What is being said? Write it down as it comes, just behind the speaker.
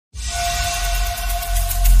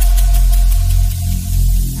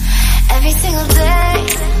single day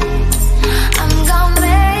I'm gonna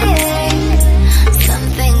make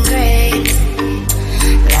something great.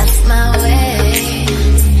 That's my way.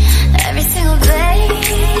 Every single day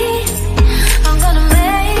I'm gonna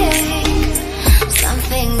make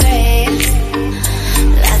something great.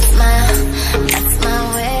 That's my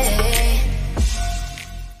way.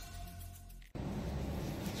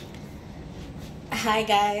 Hi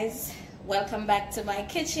guys, welcome back to my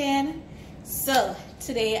kitchen. So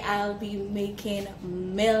today I'll be making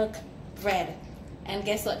milk bread, and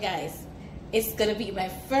guess what guys, it's gonna be my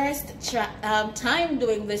first time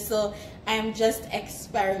doing this, so I'm just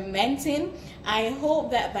experimenting. I hope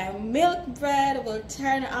that my milk bread will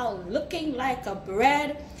turn out looking like a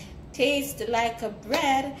bread, taste like a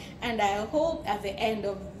bread, and I hope at the end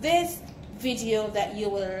of this video that you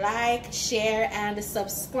will like, share, and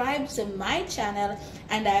subscribe to my channel.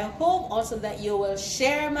 And I hope also that you will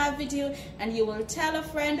share my video and you will tell a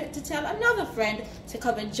friend to tell another friend to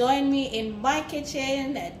come and join me in my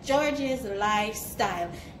kitchen at George's Lifestyle.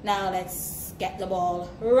 Now let's get the ball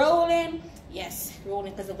rolling. Yes,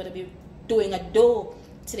 rolling, because I'm going to be doing a dough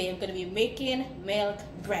today. I'm going to be making milk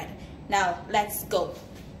bread. Now let's go.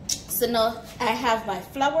 So now I have my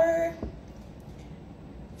flour,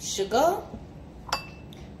 sugar,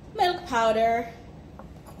 milk powder,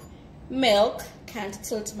 milk, can't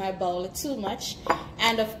tilt my bowl too much,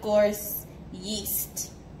 and of course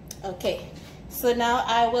yeast. Okay, so now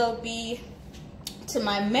I will be, to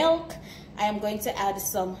my milk I am going to add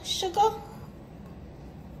some sugar,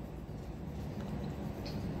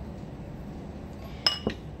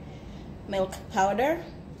 milk powder,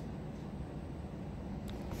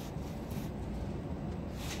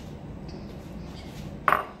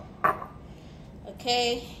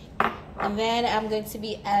 okay, and then I'm going to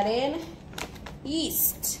be adding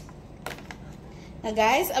yeast. Now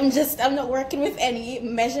guys, I'm not working with any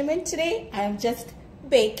measurement today. I'm just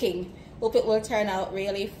baking. Hope it will turn out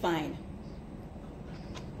really fine.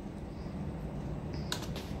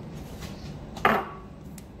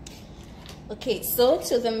 Okay, so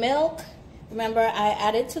to the milk, remember I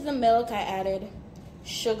added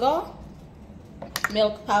sugar,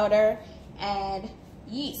 milk powder, and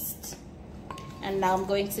yeast. And now I'm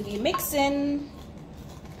going to be mixing.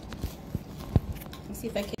 Let's see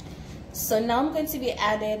if I can. So now I'm going to be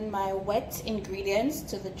adding my wet ingredients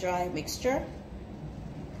to the dry mixture.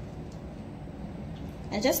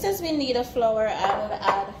 And just as we need a flour, I will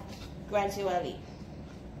add gradually.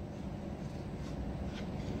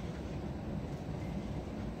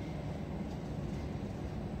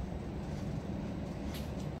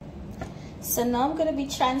 So now I'm going to be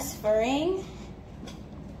transferring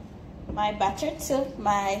my batter to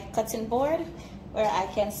my cutting board where I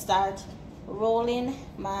can start rolling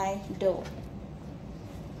my dough.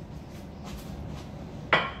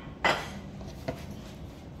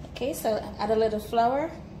 Okay, so add a little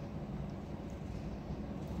flour.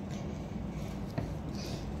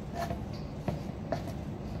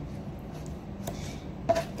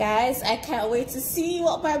 Guys, I can't wait to see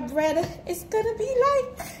what my bread is gonna be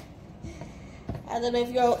like. I don't know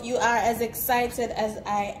if you are as excited as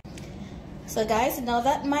I am. So guys, now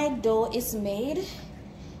that my dough is made,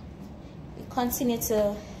 you continue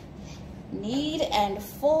to knead and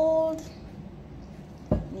fold,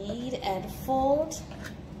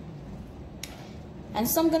 and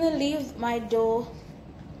so I'm gonna leave my dough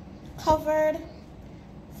covered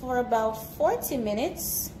for about 40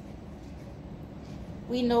 minutes.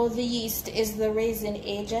 We know the yeast is the raising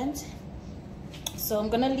agent, so I'm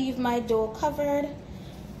gonna leave my dough covered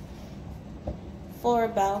for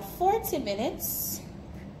about 40 minutes,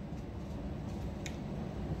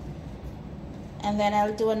 and then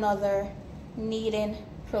I'll do another kneading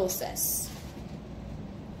process.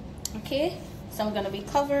 Okay, so I'm going to be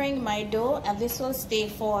covering my dough, and this will stay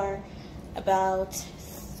for about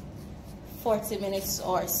 40 minutes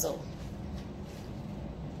or so.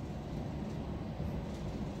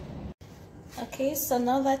 Okay, so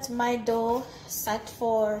now that my dough sat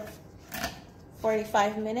for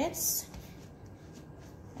 45 minutes,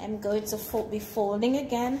 I'm going to be folding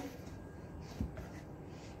again.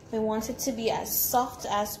 We want it to be as soft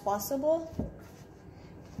as possible.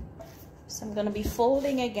 So I'm going to be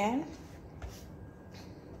folding again.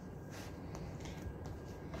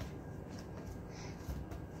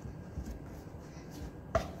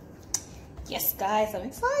 Yes, guys, I'm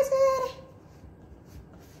excited.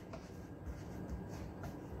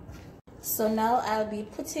 So now I'll be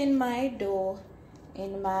putting my dough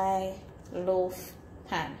in my loaf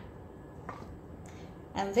pan,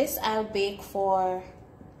 and this I'll bake for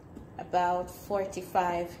about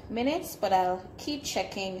 45 minutes, but I'll keep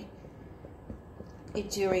checking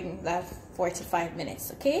during that 45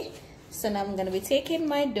 minutes. Okay, so now I'm going to be taking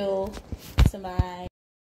my dough to my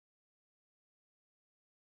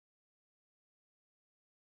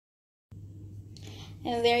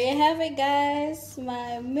and there you have it, guys,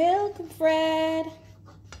 my milk bread.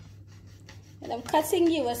 And I'm cutting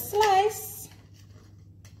you a slice.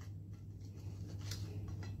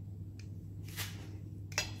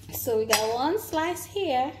 So we got one slice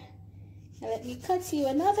here. And let me cut you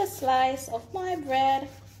another slice of my bread.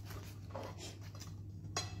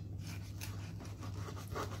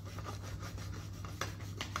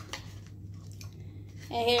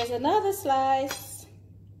 And here's another slice.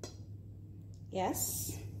 Yes.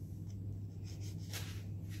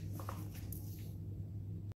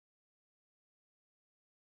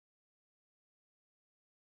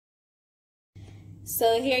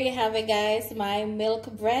 So here you have it, guys, my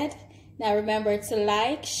milk bread. Now remember to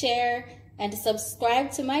like, share, and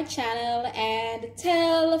subscribe to my channel, and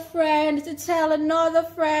tell a friend to tell another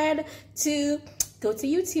friend to go to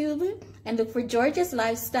YouTube and look for Georgia's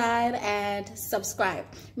Lifestyle and subscribe.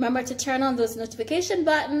 Remember to turn on those notification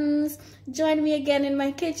buttons. Join me again in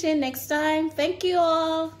my kitchen next time. Thank you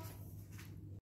all.